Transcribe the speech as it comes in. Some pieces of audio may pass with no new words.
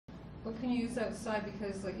What can you use outside?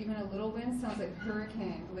 Because like even a little wind sounds like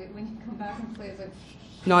hurricane. Like when you come back and play, it's like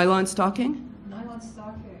Nylon stocking? nylon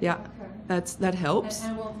stocking. Yeah, Okay. that helps.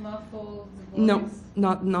 And won't muffle the voice. No,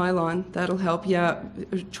 not nylon. That'll help. Yeah,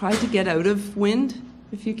 try to get out of wind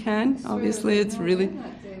if you can. Obviously, it's really.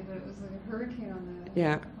 That day, but it was like a hurricane on the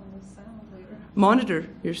Yeah. on the sound later. Monitor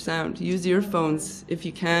your sound. Use earphones if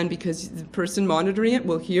you can, because the person monitoring it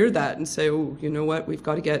will hear that and say, oh, you know what, we've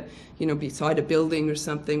got to get, beside a building or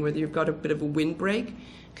something where you've got a bit of a windbreak,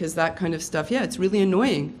 because that kind of stuff, yeah, it's really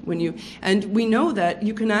annoying and we know that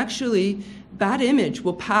you can actually, bad image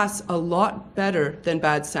will pass a lot better than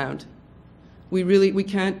bad sound. We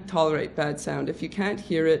can't tolerate bad sound. If you can't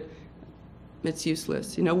hear it, it's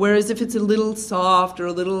useless, Whereas if it's a little soft or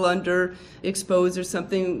a little underexposed or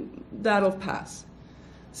something, that'll pass.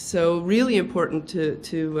 So really important to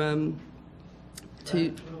little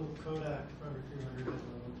Kodak Forever 300 has a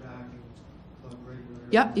little jack and plug regular.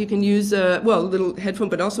 Yeah, you can use a little headphone,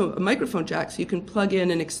 but also a microphone jack. So you can plug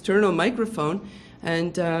in an external microphone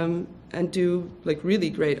and do like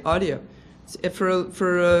really great audio. It's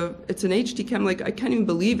an HD cam. Like I can't even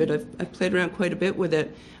believe it. I've played around quite a bit with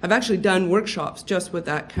it. I've actually done workshops just with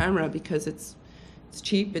that camera because it's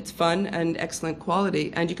cheap, it's fun, and excellent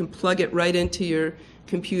quality. And you can plug it right into your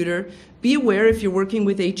computer. Be aware if you're working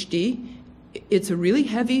with HD, it's a really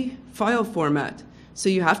heavy file format. So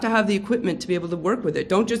you have to have the equipment to be able to work with it.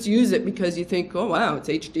 Don't just use it because you think, oh wow, it's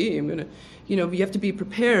HD. You have to be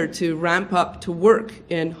prepared to ramp up to work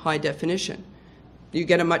in high definition. You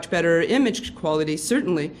get a much better image quality,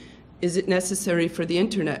 certainly. Is it necessary for the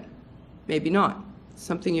internet? Maybe not.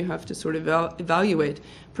 Something you have to sort of evaluate.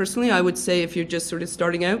 Personally, I would say if you're just sort of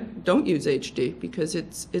starting out, don't use HD because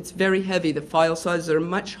it's very heavy. The file sizes are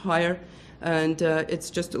much higher, and it's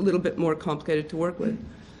just a little bit more complicated to work with.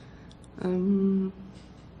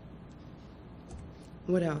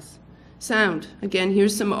 What else? Sound. Again,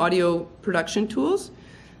 here's some audio production tools.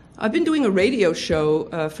 I've been doing a radio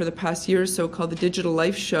show for the past year or so called the Digital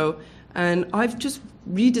Life Show, and I've just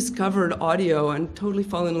rediscovered audio and totally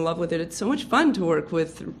fallen in love with it. It's so much fun to work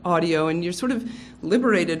with audio, and you're sort of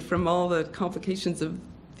liberated from all the complications of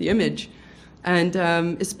the image. And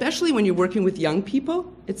especially when you're working with young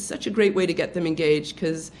people, it's such a great way to get them engaged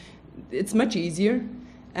because it's much easier.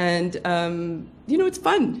 And, it's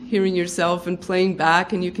fun hearing yourself and playing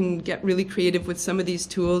back, and you can get really creative with some of these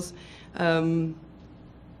tools.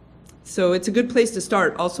 So it's a good place to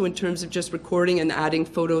start, also in terms of just recording and adding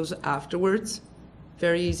photos afterwards.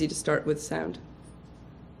 Very easy to start with sound.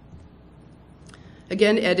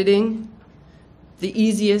 Again, editing, the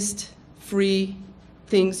easiest free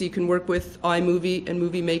things you can work with, iMovie and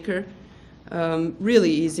Movie Maker.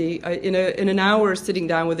 Really easy. In an hour sitting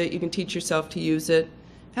down with it, you can teach yourself to use it.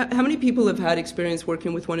 How many people have had experience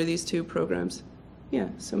working with one of these two programs? Yeah,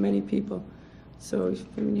 so many people. So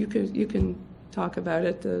you can talk about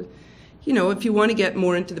it. If you want to get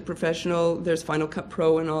more into the professional, there's Final Cut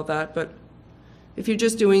Pro and all that. But if you're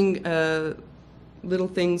just doing little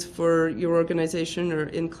things for your organization or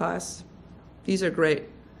in class, these are great.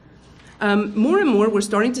 More and more, we're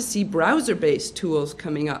starting to see browser-based tools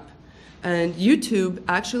coming up. And YouTube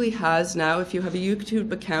actually has now, if you have a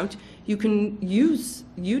YouTube account, you can use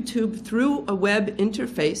YouTube through a web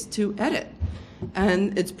interface to edit.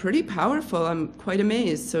 And it's pretty powerful. I'm quite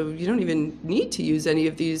amazed. So you don't even need to use any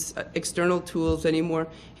of these external tools anymore.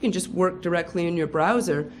 You can just work directly in your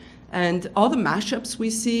browser. And all the mashups we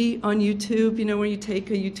see on YouTube, where you take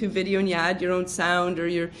a YouTube video and you add your own sound, or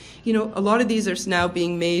a lot of these are now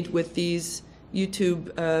being made with these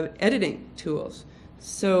YouTube editing tools.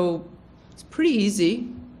 So it's pretty easy,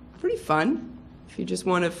 pretty fun, if you just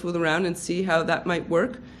want to fool around and see how that might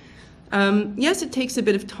work. Yes, it takes a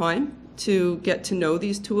bit of time to get to know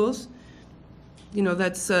these tools.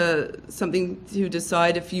 That's something to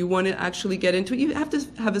decide if you want to actually get into it. You have to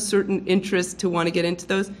have a certain interest to want to get into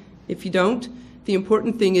those. If you don't, the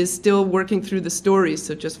important thing is still working through the stories,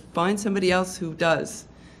 so just find somebody else who does.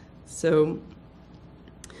 So,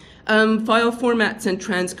 file formats and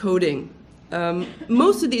transcoding.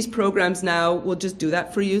 Most of these programs now will just do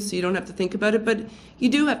that for you, so you don't have to think about it, but you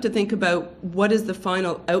do have to think about what is the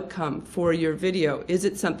final outcome for your video. Is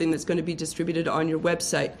it something that's going to be distributed on your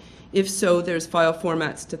website? If so, there's file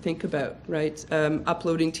formats to think about, right?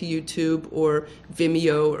 Uploading to YouTube or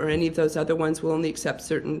Vimeo or any of those other ones will only accept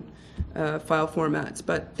certain file formats,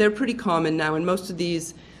 but they're pretty common now, and most of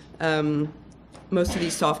these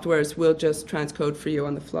softwares will just transcode for you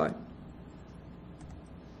on the fly.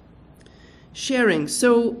 Sharing.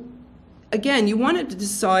 So again, you want to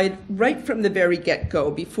decide right from the very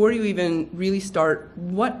get-go, before you even really start,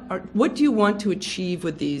 what do you want to achieve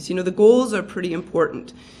with these? You know, the goals are pretty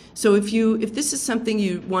important. So if this is something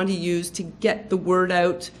you want to use to get the word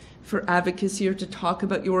out for advocacy or to talk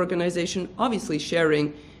about your organization, obviously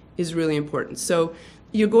sharing is really important. So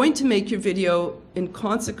you're going to make your video in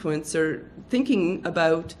consequence or thinking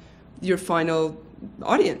about your final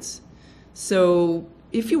audience. So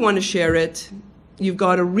if you want to share it, you've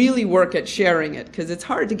got to really work at sharing it, because it's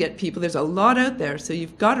hard to get people. There's a lot out there, so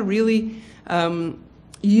you've got to really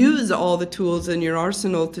use all the tools in your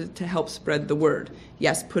arsenal to help spread the word.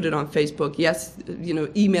 Yes, put it on Facebook. Yes, you know,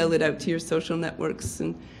 email it out to your social networks.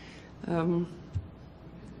 And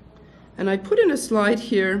I put in a slide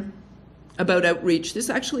here about outreach. This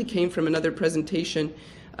actually came from another presentation,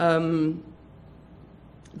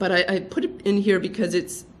 but I put it in here because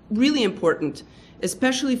it's really important,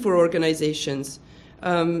 especially for organizations.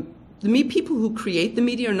 The people who create the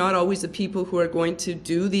media are not always the people who are going to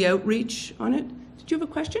do the outreach on it. Did you have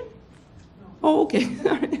a question? No. Oh, okay.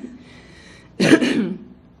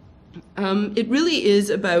 It really is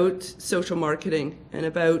about social marketing and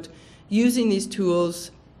about using these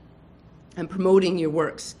tools and promoting your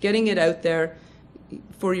works, getting it out there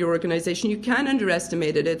for your organization. You can't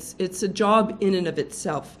underestimate it. It's a job in and of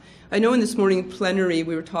itself. I know in this morning plenary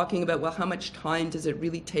we were talking about, well, how much time does it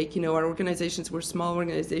really take? You know, our organizations, we're small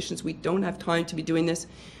organizations, we don't have time to be doing this.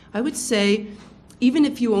 I would say, even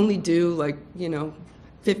if you only do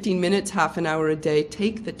 15 minutes, half an hour a day,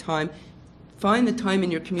 take the time. Find the time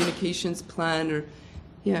in your communications plan or,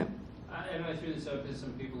 yeah. And I threw this out to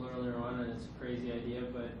some people earlier on, and it's a crazy idea,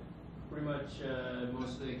 but pretty much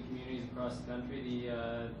most of the communities across the country,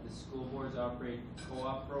 the school boards operate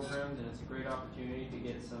co-op programs, and it's a great opportunity to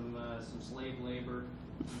get some slave labor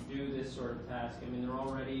to do this sort of task. I mean, they're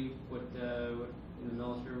already what in the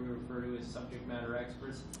military we refer to as subject matter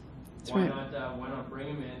experts. That's why right. Why not bring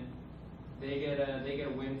them in? They get a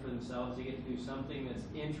win for themselves. They get to do something that's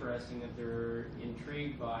interesting that they're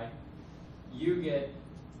intrigued by. You get,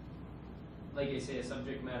 like I say, a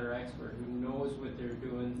subject matter expert who knows what they're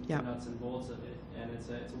doing, Yeah. the nuts and bolts of it, and it's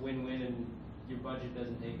a win-win, and your budget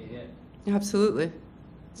doesn't take a hit. Absolutely.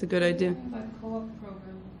 It's a good idea. Like a co-op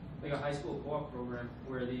program. Like a high school co-op program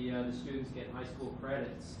where the students get high school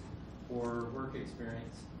credits for work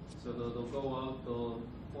experience. So they'll go out, they'll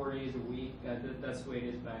 4 days a week. That's the way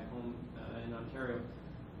it is back home in Ontario.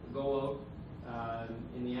 They'll go out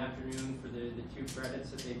in the afternoon for the 2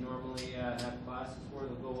 credits that they normally have classes for.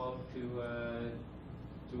 They'll go out to a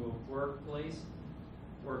workplace,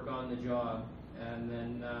 work on the job, and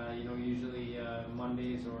then usually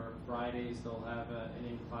Mondays or Fridays they'll have an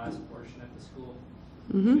in-class portion at the school.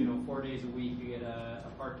 Mm-hmm. So, 4 days a week you get a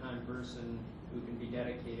part-time person who can be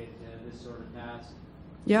dedicated to this sort of task.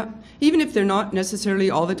 Yeah, even if they're not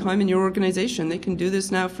necessarily all the time in your organization, they can do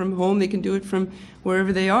this now from home. They can do it from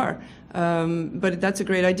wherever they are. But that's a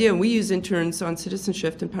great idea. And we use interns on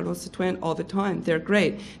Citizenship and Parole Citoyen all the time. They're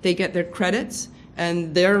great. They get their credits,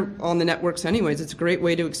 and they're on the networks anyways. It's a great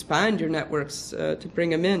way to expand your networks, to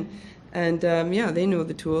bring them in. And yeah, they know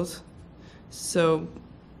the tools. So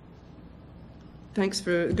thanks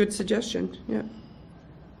for a good suggestion. Yeah.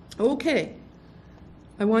 Okay.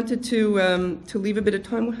 I wanted to leave a bit of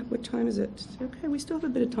time. What time is it? Okay, we still have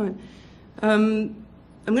a bit of time. I'm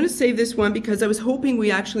going to save this one because I was hoping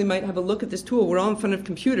we actually might have a look at this tool. We're all in front of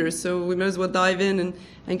computers, so we might as well dive in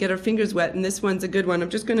and get our fingers wet, and this one's a good one.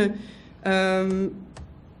 I'm just going to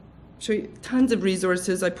show you tons of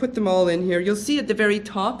resources. I put them all in here. You'll see at the very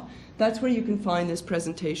top, that's where you can find this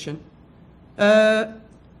presentation. No,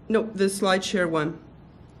 the SlideShare one.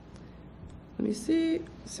 Let me see.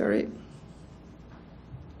 Sorry.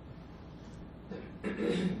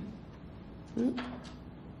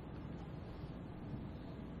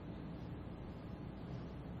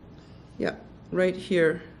 Yeah, right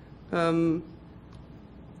here. Yeah,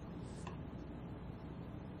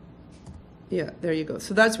 there you go.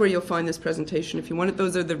 So that's where you'll find this presentation if you want it.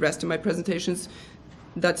 Those are the rest of my presentations.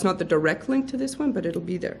 That's not the direct link to this one, but it'll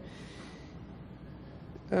be there.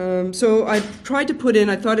 So I tried to put in,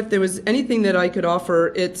 I thought if there was anything that I could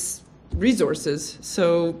offer, it's resources.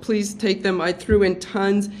 So please take them. I threw in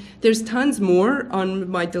tons. There's tons more on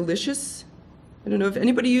my Delicious. I don't know if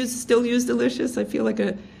anybody still use Delicious. I feel like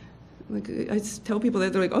I tell people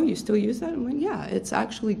that, they're like, oh, you still use that? I'm like, yeah, it's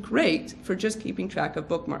actually great for just keeping track of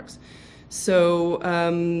bookmarks. So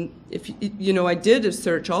if I did a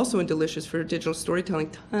search also in Delicious for digital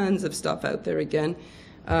storytelling, tons of stuff out there again.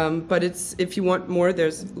 But if you want more,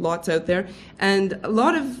 there's lots out there. And a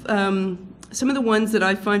lot of some of the ones that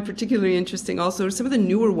I find particularly interesting also are some of the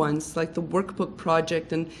newer ones, like the Workbook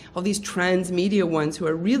Project and all these transmedia ones who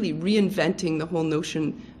are really reinventing the whole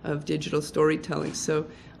notion of digital storytelling. So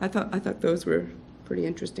I thought those were pretty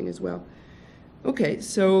interesting as well. Okay,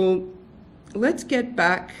 so let's get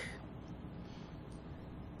back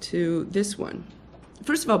to this one.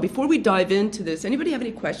 First of all, before we dive into this, anybody have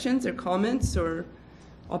any questions or comments or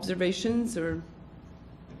observations or?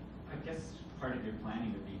 I guess part of your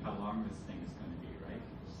planning would be how long this thing is going to be, right?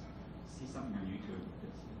 See something on YouTube, if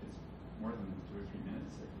it's more than 2 or 3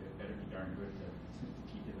 minutes, it better be darn good to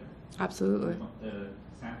keep you there. Absolutely. The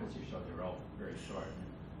samples you showed, they were all very short.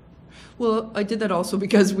 Well, I did that also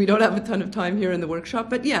because we don't have a ton of time here in the workshop.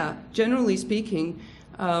 But yeah, generally speaking,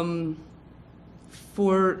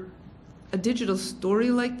 for a digital story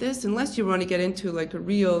like this, unless you want to get into like a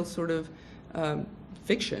real sort of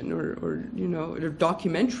fiction or you know, or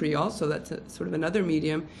documentary also, that's sort of another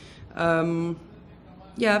medium.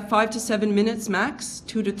 Yeah, 5 to 7 minutes max,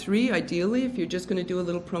 2 to 3 ideally, if you're just going to do a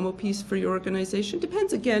little promo piece for your organization.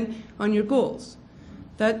 Depends again on your goals.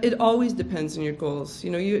 That it always depends on your goals.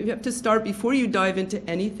 You know, you have to start before you dive into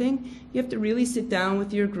anything. You have to really sit down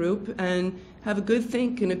with your group and have a good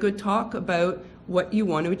think and a good talk about what you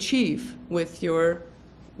want to achieve with your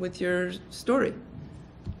story.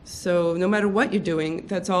 So no matter what you're doing,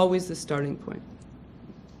 that's always the starting point.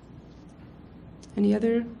 Any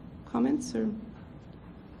other comments or?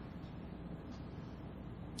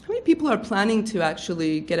 How many people are planning to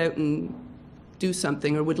actually get out and do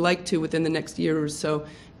something or would like to within the next year or so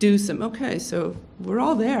do some? Okay, so we're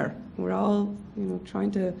all there. We're all, you know, trying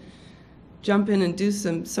to jump in and do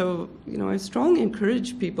some. So, you know, I strongly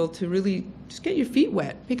encourage people to really just get your feet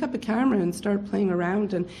wet, pick up a camera and start playing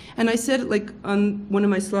around. And I said, like on one of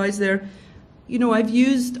my slides there, you know, I've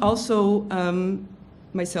used also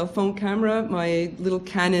my cell phone camera, my little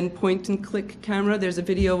Canon point and click camera. There's a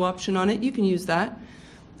video option on it. You can use that.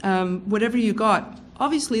 Whatever you got.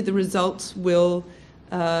 Obviously, the results will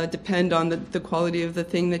depend on the quality of the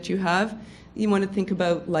thing that you have. You want to think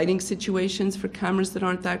about lighting situations for cameras that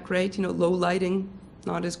aren't that great. You know, low lighting,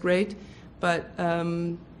 not as great. But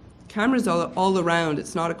cameras all around.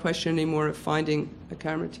 It's not a question anymore of finding a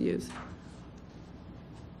camera to use.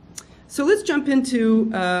 So let's jump into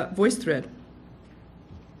VoiceThread.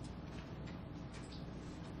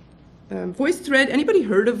 VoiceThread, anybody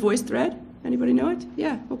heard of VoiceThread? Anybody know it?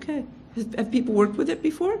 Yeah, okay. Have people worked with it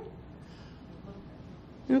before?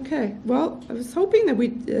 Okay, well, I was hoping that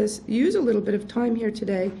we'd use a little bit of time here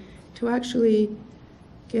today to actually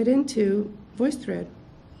get into VoiceThread.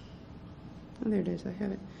 Oh, there it is, I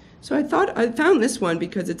have it. So I found this one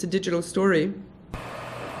because it's a digital story.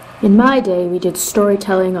 In my day, we did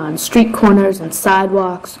storytelling on street corners and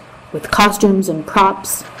sidewalks with costumes and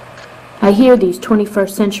props. I hear these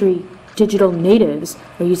 21st century digital natives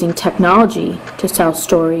are using technology to tell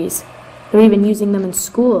stories. They're even using them in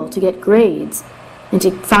school to get grades and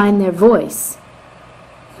to find their voice.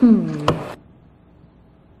 Oh.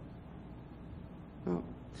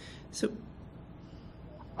 So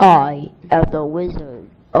I am the Wizard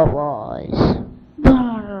of Oz.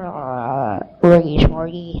 Ricky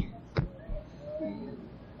Smarty.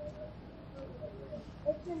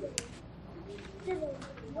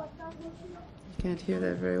 can't hear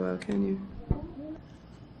that very well, can you?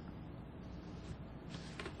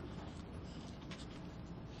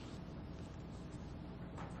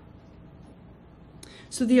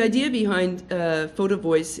 So the idea behind Photo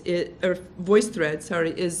Voice, or VoiceThread,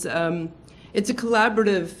 sorry, is it's a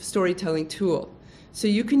collaborative storytelling tool. So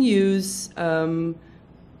you can use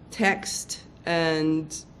text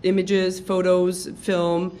and images, photos,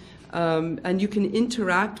 film, and you can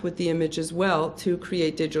interact with the image as well to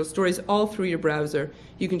create digital stories all through your browser.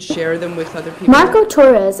 You can share them with other people. Marco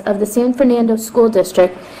Torres of the San Fernando School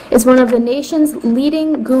District is one of the nation's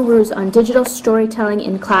leading gurus on digital storytelling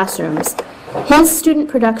in classrooms. His student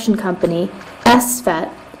production company,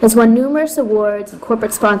 SFET, has won numerous awards and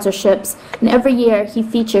corporate sponsorships, and every year he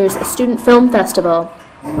features a student film festival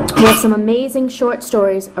where some amazing short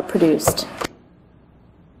stories are produced.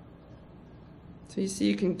 So you see,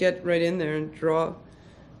 you can get right in there and draw.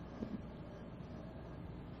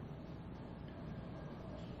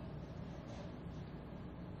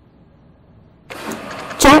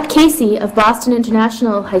 Jack Casey of Boston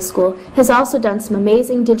International High School has also done some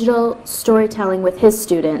amazing digital storytelling with his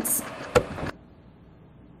students.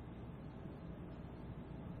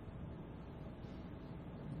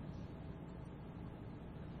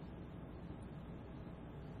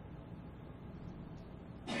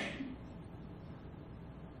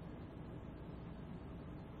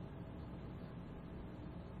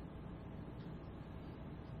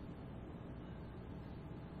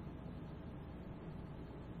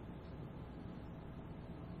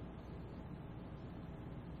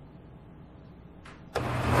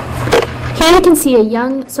 Here you can see a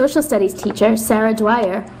young social studies teacher, Sarah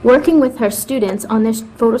Dwyer, working with her students on their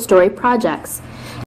photo story projects.